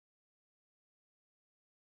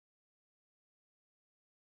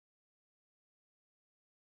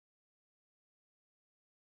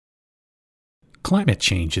Climate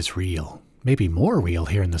change is real, maybe more real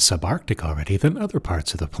here in the subarctic already than other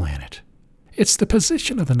parts of the planet. It's the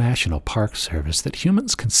position of the National Park Service that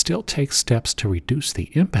humans can still take steps to reduce the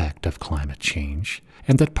impact of climate change,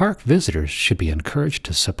 and that park visitors should be encouraged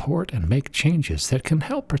to support and make changes that can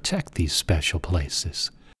help protect these special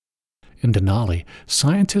places. In Denali,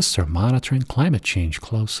 scientists are monitoring climate change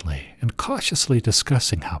closely and cautiously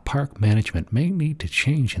discussing how park management may need to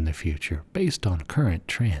change in the future based on current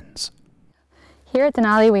trends. Here at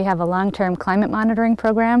Denali, we have a long-term climate monitoring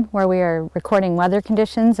program where we are recording weather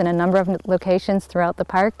conditions in a number of locations throughout the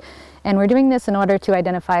park, and we're doing this in order to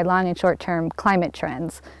identify long and short-term climate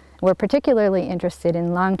trends. We're particularly interested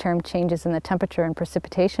in long-term changes in the temperature and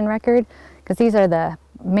precipitation record because these are the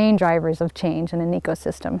main drivers of change in an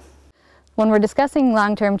ecosystem. When we're discussing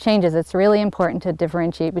long-term changes, it's really important to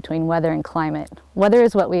differentiate between weather and climate. Weather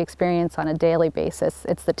is what we experience on a daily basis.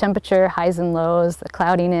 It's the temperature, highs and lows, the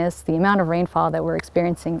cloudiness, the amount of rainfall that we're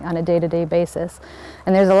experiencing on a day-to-day basis.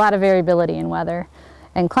 And there's a lot of variability in weather.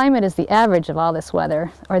 And climate is the average of all this weather,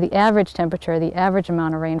 or the average temperature, the average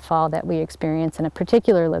amount of rainfall that we experience in a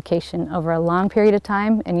particular location over a long period of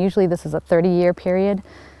time, and usually this is a 30-year period.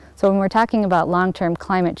 So when we're talking about long-term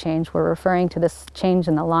climate change, we're referring to this change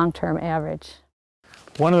in the long-term average.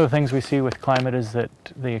 One of the things we see with climate is that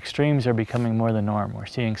the extremes are becoming more the norm. We're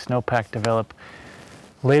seeing snowpack develop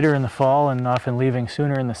later in the fall and often leaving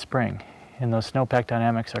sooner in the spring. And those snowpack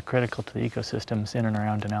dynamics are critical to the ecosystems in and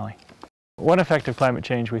around Denali. One effect of climate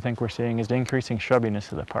change we think we're seeing is the increasing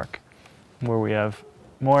shrubbiness of the park, where we have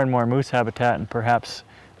more and more moose habitat and perhaps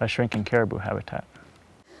a shrinking caribou habitat.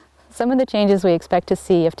 Some of the changes we expect to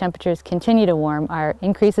see if temperatures continue to warm are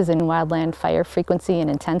increases in wildland fire frequency and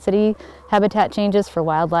intensity, habitat changes for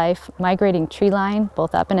wildlife, migrating tree line,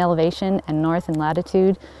 both up in elevation and north in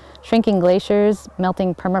latitude, shrinking glaciers,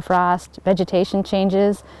 melting permafrost, vegetation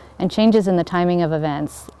changes, and changes in the timing of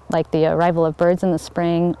events, like the arrival of birds in the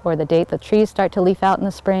spring, or the date the trees start to leaf out in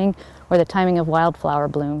the spring, or the timing of wildflower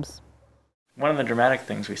blooms. One of the dramatic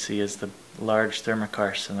things we see is the large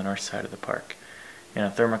thermokarst on the north side of the park. And a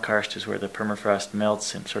thermokarst is where the permafrost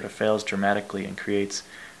melts and sort of fails dramatically and creates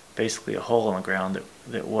basically a hole in the ground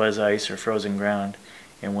that was ice or frozen ground.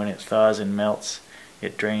 And when it thaws and melts,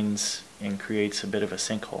 it drains and creates a bit of a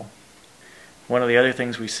sinkhole. One of the other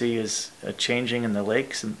things we see is a changing in the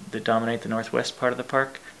lakes that dominate the northwest part of the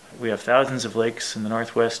park. We have thousands of lakes in the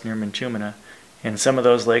northwest near Minchumina, and some of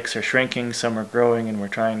those lakes are shrinking, some are growing, and we're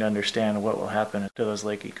trying to understand what will happen to those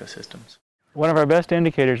lake ecosystems. One of our best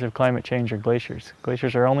indicators of climate change are glaciers.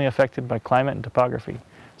 Glaciers are only affected by climate and topography.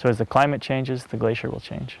 So as the climate changes, the glacier will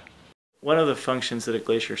change. One of the functions that a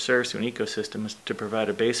glacier serves to an ecosystem is to provide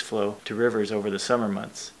a base flow to rivers over the summer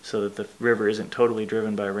months so that the river isn't totally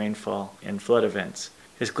driven by rainfall and flood events.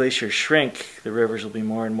 As glaciers shrink, the rivers will be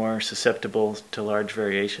more and more susceptible to large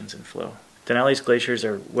variations in flow. Denali's glaciers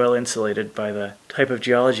are well insulated by the type of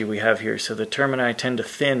geology we have here, so the termini tend to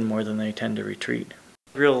thin more than they tend to retreat.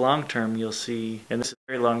 Real long term, you'll see, and this is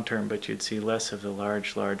very long term, but you'd see less of the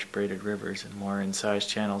large braided rivers and more incised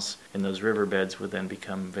channels, and those riverbeds would then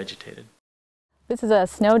become vegetated. This is a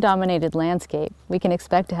snow-dominated landscape. We can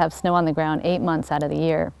expect to have snow on the ground 8 months out of the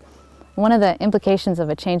year. One of the implications of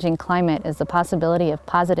a changing climate is the possibility of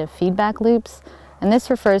positive feedback loops, and this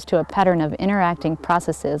refers to a pattern of interacting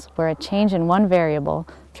processes where a change in one variable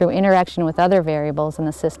through interaction with other variables in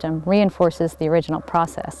the system reinforces the original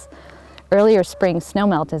process. Earlier spring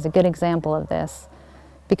snowmelt is a good example of this.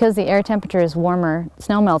 Because the air temperature is warmer,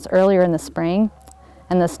 snow melts earlier in the spring,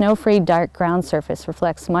 and the snow-free dark ground surface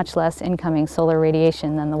reflects much less incoming solar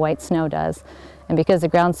radiation than the white snow does. And because the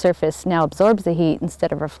ground surface now absorbs the heat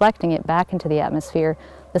instead of reflecting it back into the atmosphere,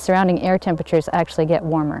 the surrounding air temperatures actually get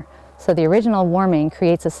warmer. So the original warming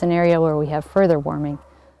creates a scenario where we have further warming.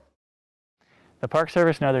 The Park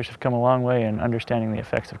Service and others have come a long way in understanding the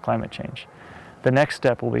effects of climate change. The next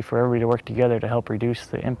step will be for everybody to work together to help reduce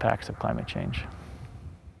the impacts of climate change.